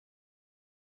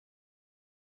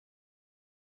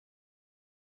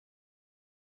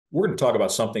we're going to talk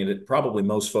about something that probably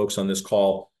most folks on this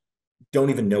call don't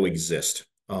even know exist,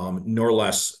 nor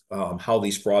less how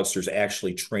these fraudsters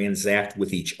actually transact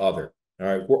with each other. All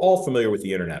right. We're all familiar with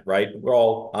the internet, right? We're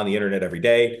all on the internet every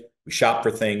day. We shop for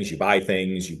things, you buy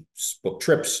things, you book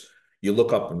trips, you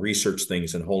look up and research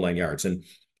things in whole nine yards. And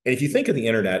if you think of the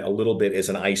internet a little bit as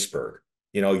an iceberg,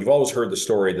 you've always heard the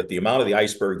story that the amount of the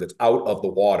iceberg that's out of the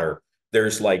water,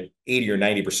 there's like 80 or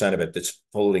 90% of it that's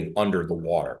floating under the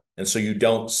water. And so you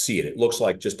don't see it. It looks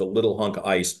like just a little hunk of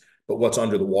ice, but what's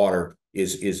under the water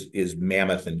is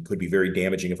mammoth and could be very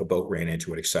damaging if a boat ran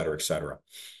into it, et cetera, et cetera.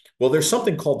 Well, there's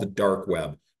something called the dark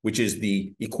web, which is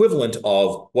the equivalent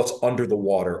of what's under the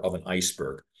water of an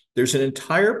iceberg. There's an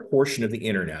entire portion of the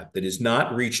internet that is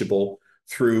not reachable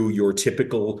through your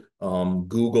typical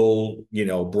Google,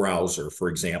 browser, for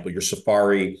example, your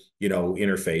Safari,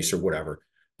 interface or whatever.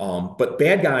 But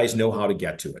bad guys know how to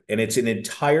get to it. And it's an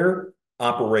entire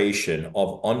operation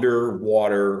of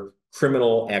underwater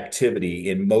criminal activity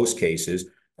in most cases,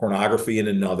 pornography in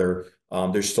another.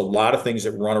 There's just a lot of things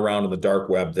that run around in the dark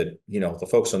web that, the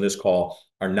folks on this call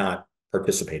are not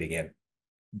participating in.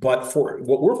 But for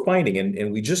what we're finding,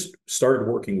 and we just started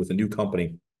working with a new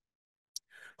company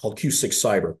called Q6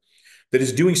 Cyber that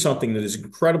is doing something that is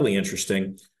incredibly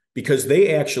interesting because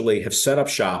they actually have set up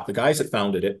shop. The guys that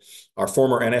founded it are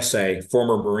former NSA,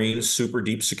 former Marines, super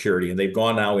deep security, and they've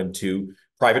gone now into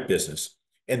private business.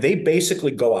 And they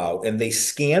basically go out and they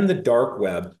scan the dark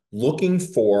web looking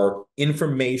for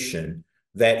information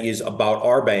that is about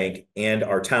our bank and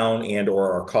our town and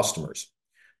or our customers.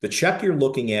 The check you're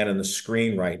looking at on the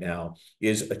screen right now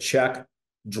is a check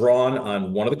drawn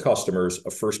on one of the customers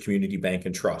of First Community Bank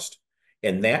and Trust.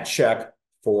 And that check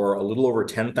for a little over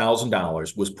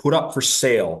 $10,000 was put up for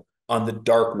sale on the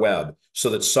dark web so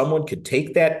that someone could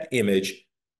take that image,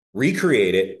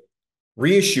 recreate it,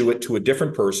 reissue it to a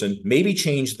different person, maybe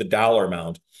change the dollar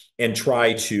amount, and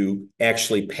try to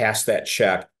actually pass that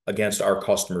check against our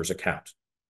customer's account.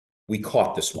 We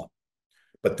caught this one.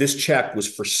 But this check was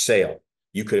for sale.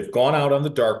 You could have gone out on the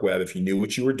dark web if you knew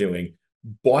what you were doing,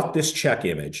 bought this check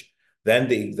image. Then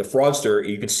the fraudster,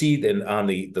 you can see then on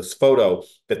the photo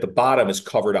that the bottom is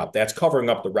covered up. That's covering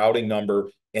up the routing number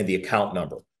and the account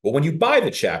number. Well, when you buy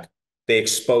the check, they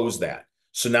expose that.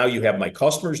 So now you have my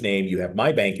customer's name, you have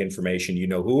my bank information, you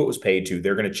know who it was paid to.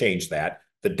 They're going to change that,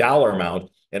 the dollar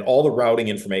amount, and all the routing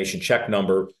information, check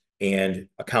number, and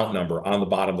account number on the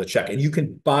bottom of the check. And you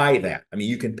can buy that. I mean,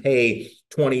 you can pay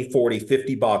 20, 40,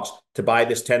 50 bucks to buy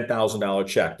this $10,000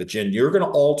 check that you're going to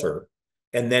alter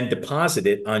and then deposit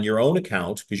it on your own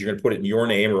account because you're going to put it in your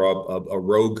name or a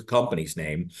rogue company's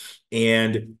name,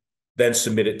 and then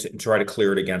submit it to try to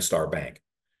clear it against our bank.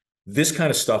 This kind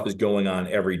of stuff is going on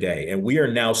every day. And we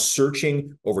are now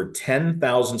searching over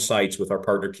 10,000 sites with our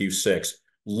partner Q6,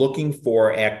 looking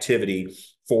for activity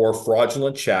for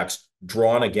fraudulent checks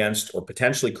drawn against or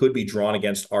potentially could be drawn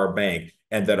against our bank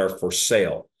and that are for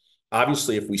sale.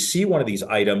 Obviously, if we see one of these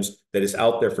items that is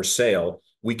out there for sale,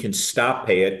 we can stop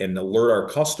pay it and alert our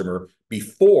customer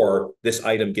before this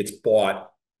item gets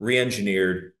bought,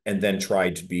 re-engineered, and then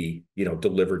tried to be,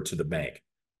 delivered to the bank.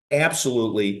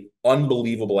 Absolutely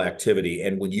unbelievable activity.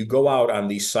 And when you go out on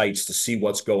these sites to see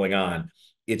what's going on,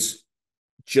 it's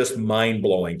just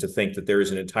mind-blowing to think that there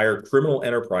is an entire criminal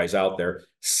enterprise out there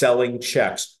selling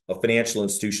checks of financial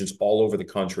institutions all over the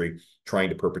country trying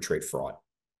to perpetrate fraud.